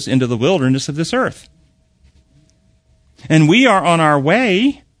flows into the wilderness of this earth. And we are on our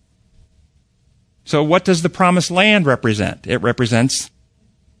way. So what does the promised land represent? It represents...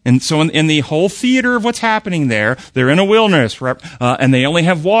 And so in the whole theater of what's happening there, they're in a wilderness, and they only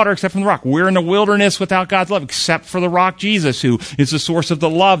have water except from the rock. We're in a wilderness without God's love, except for the rock Jesus, who is the source of the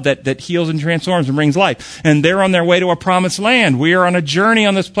love that heals and transforms and brings life. And they're on their way to a promised land. We are on a journey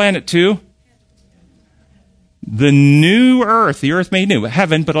on this planet to the new earth, the earth made new,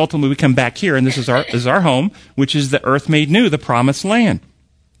 heaven, but ultimately we come back here, and this is our home, which is the earth made new, the promised land.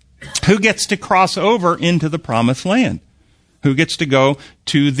 Who gets to cross over into the promised land? Who gets to go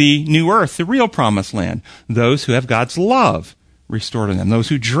to the new earth, the real promised land? Those who have God's love restored in them. Those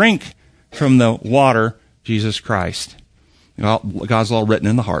who drink from the water, Jesus Christ. Well, God's law written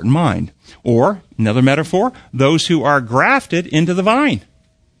in the heart and mind. Or, another metaphor, those who are grafted into the vine.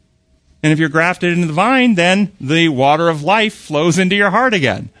 And if you're grafted into the vine, then the water of life flows into your heart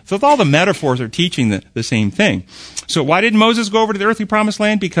again. So all the metaphors are teaching the same thing. So why did Moses go over to the earthly promised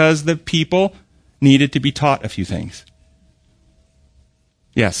land? Because the people needed to be taught a few things.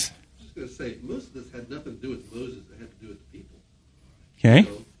 Yes? I was going to say, most of this had nothing to do with Moses. It had to do with the people. Okay.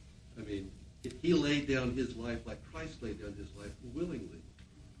 So, I mean, if he laid down his life like Christ laid down his life willingly.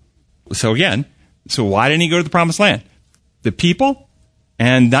 So again, why didn't he go to the promised land? The people,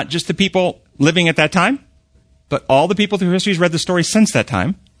 and not just the people living at that time, but all the people through history who's read the story since that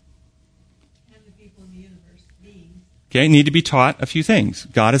time. And the people in the universe being. Okay, need to be taught a few things.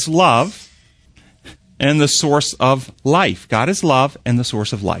 God is love. And the source of life. God is love and the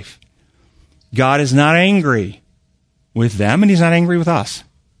source of life. God is not angry with them, and he's not angry with us.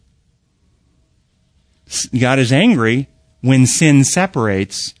 God is angry when sin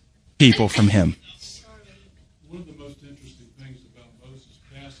separates people from him. One of the most interesting things about Moses'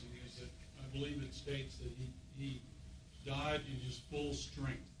 passing is that I believe it states that he died in his full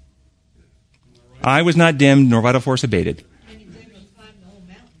strength. Am I right? I was not dimmed, nor vital force abated. And he was able to climb the whole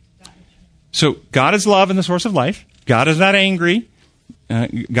mountain to die. So God is love and the source of life. God is not angry.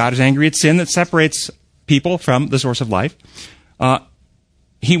 God is angry at sin that separates people from the source of life.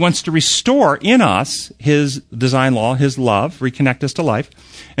 He wants to restore in us his design law, his love, reconnect us to life.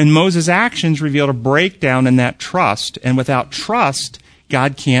 And Moses' actions revealed a breakdown in that trust. And without trust,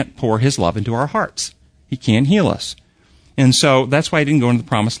 God can't pour his love into our hearts. He can't heal us. And so that's why he didn't go into the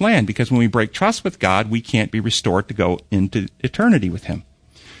promised land, because when we break trust with God, we can't be restored to go into eternity with him.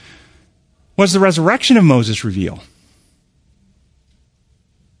 What does the resurrection of Moses reveal?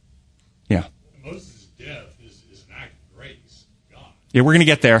 Yeah. Moses' death is an act of grace, God. Yeah, we're going to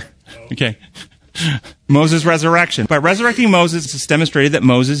get there. Okay. Moses' resurrection. By resurrecting Moses, it's demonstrated that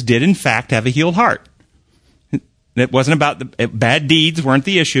Moses did, in fact, have a healed heart. It wasn't about the bad deeds weren't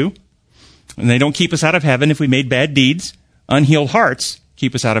the issue. And they don't keep us out of heaven if we made bad deeds. Unhealed hearts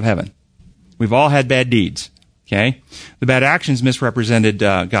keep us out of heaven. We've all had bad deeds. Okay? The bad actions misrepresented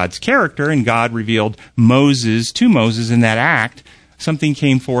God's character, and God revealed to Moses in that act. Something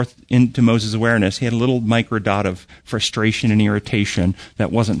came forth into Moses' awareness. He had a little microdot of frustration and irritation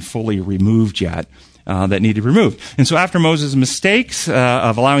that wasn't fully removed yet, that needed removed. And so after Moses' mistakes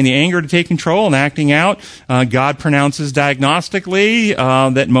of allowing the anger to take control and acting out, God pronounces diagnostically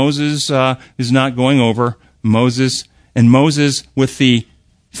that Moses is not going over. Moses, with the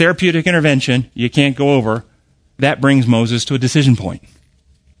therapeutic intervention, you can't go over, that brings Moses to a decision point.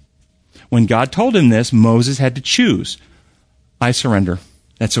 When God told him this, Moses had to choose. I surrender.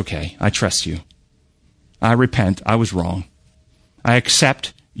 That's okay. I trust you. I repent. I was wrong. I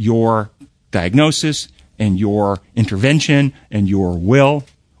accept your diagnosis and your intervention and your will.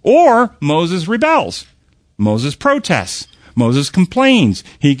 Or Moses rebels. Moses protests. Moses complains.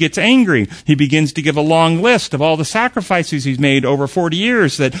 He gets angry. He begins to give a long list of all the sacrifices he's made over 40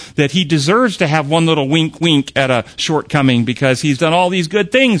 years that he deserves to have one little wink at a shortcoming because he's done all these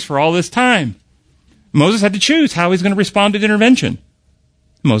good things for all this time. Moses had to choose how he's going to respond to the intervention.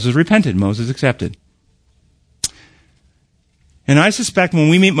 Moses repented. Moses accepted. And I suspect when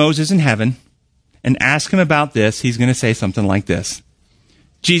we meet Moses in heaven and ask him about this, he's going to say something like this.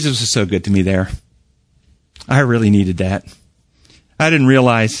 Jesus was so good to me there. I really needed that. I didn't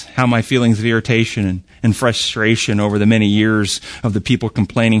realize how my feelings of irritation and frustration over the many years of the people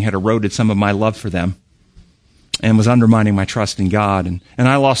complaining had eroded some of my love for them and was undermining my trust in God. And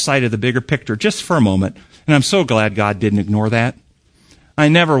I lost sight of the bigger picture just for a moment. And I'm so glad God didn't ignore that. I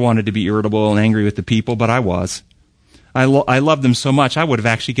never wanted to be irritable and angry with the people, but I was. I loved them so much, I would have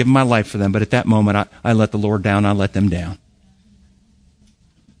actually given my life for them. But at that moment, I let the Lord down. I let them down.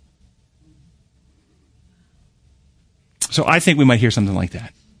 So I think we might hear something like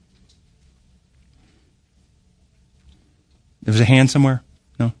that. There was a hand somewhere?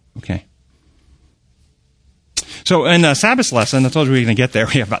 No? Okay. So in the Sabbath lesson, I told you we were going to get there.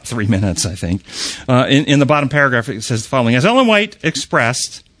 We have about 3 minutes, I think. In the bottom paragraph, it says the following. As Ellen White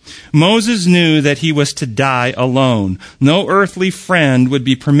expressed, Moses knew that he was to die alone. No earthly friend would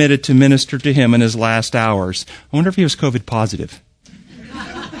be permitted to minister to him in his last hours. I wonder if he was COVID positive.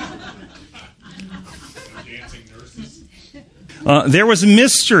 There was a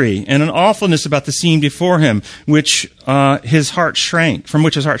mystery and an awfulness about the scene before him, from which his heart shrank.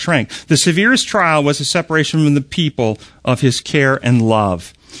 The severest trial was the separation from the people of his care and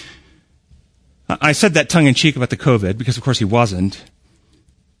love. I said that tongue-in-cheek about the COVID, because of course he wasn't.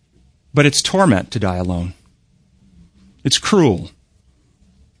 But it's torment to die alone. It's cruel.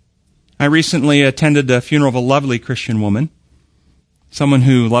 I recently attended the funeral of a lovely Christian woman, someone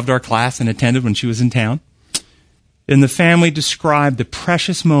who loved our class and attended when she was in town. And the family described the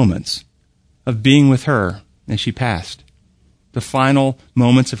precious moments of being with her as she passed. The final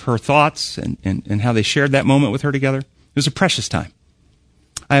moments of her thoughts and how they shared that moment with her together. It was a precious time.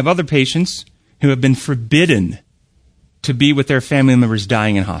 I have other patients who have been forbidden to be with their family members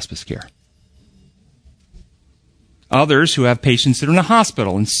dying in hospice care. Others who have patients that are in a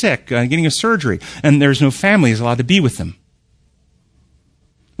hospital and sick, getting a surgery, and there's no family is allowed to be with them.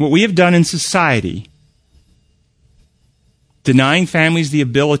 What we have done in society, denying families the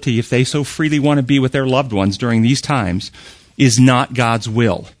ability, if they so freely want to be with their loved ones during these times, is not God's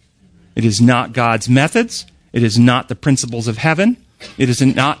will. It is not God's methods. It is not the principles of heaven. It is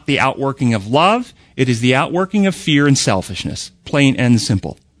not the outworking of love. It is the outworking of fear and selfishness, plain and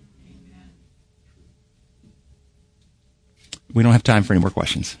simple. We don't have time for any more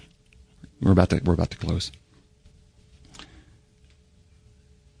questions. We're about to close.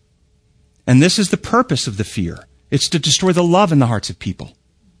 And this is the purpose of the fear. It's to destroy the love in the hearts of people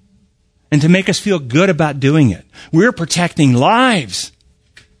and to make us feel good about doing it. We're protecting lives.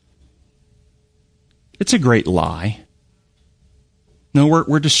 It's a great lie. No,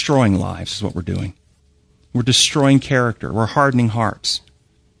 we're destroying lives is what we're doing. We're destroying character. We're hardening hearts.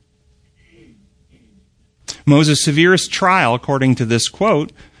 Moses' severest trial, according to this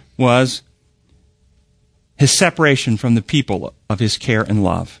quote, was his separation from the people of his care and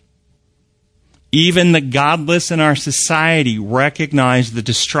love. Even the godless in our society recognize the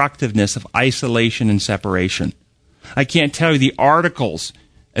destructiveness of isolation and separation. I can't tell you the articles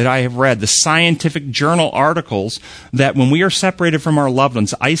that I have read, the scientific journal articles, that when we are separated from our loved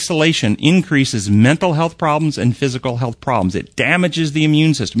ones, isolation increases mental health problems and physical health problems. It damages the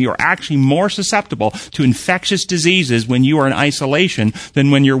immune system. You are actually more susceptible to infectious diseases when you are in isolation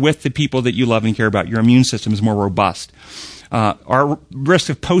than when you're with the people that you love and care about. Your immune system is more robust. Our risk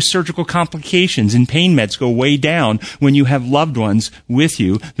of post-surgical complications and pain meds go way down when you have loved ones with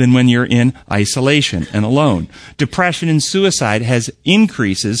you than when you're in isolation and alone. Depression and suicide has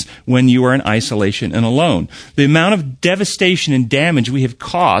increases when you are in isolation and alone. The amount of devastation and damage we have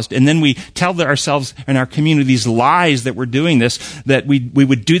caused, and then we tell ourselves and our community these lies that we're doing this, that we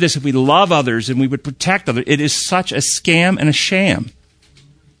would do this if we love others and we would protect others. It is such a scam and a sham.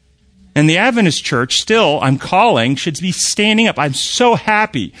 And the Adventist Church still, I'm calling, should be standing up. I'm so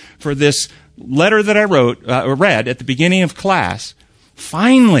happy for this letter that I read at the beginning of class.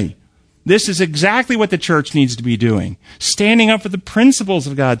 Finally, this is exactly what the church needs to be doing. Standing up for the principles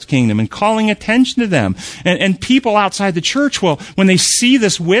of God's kingdom and calling attention to them. And people outside the church will, when they see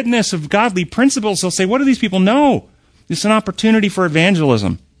this witness of godly principles, they'll say, what do these people know? It's an opportunity for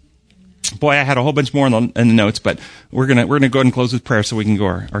evangelism. Boy, I had a whole bunch more in the notes, but we're gonna go ahead and close with prayer so we can go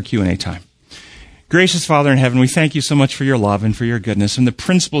our Q&A time. Gracious Father in heaven, we thank you so much for your love and for your goodness and the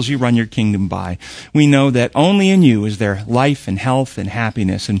principles you run your kingdom by. We know that only in you is there life and health and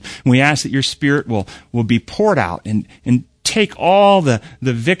happiness, and we ask that your Spirit will be poured out and take all the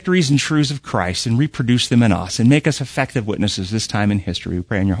victories and truths of Christ and reproduce them in us and make us effective witnesses this time in history. We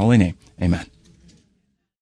pray in your holy name. Amen.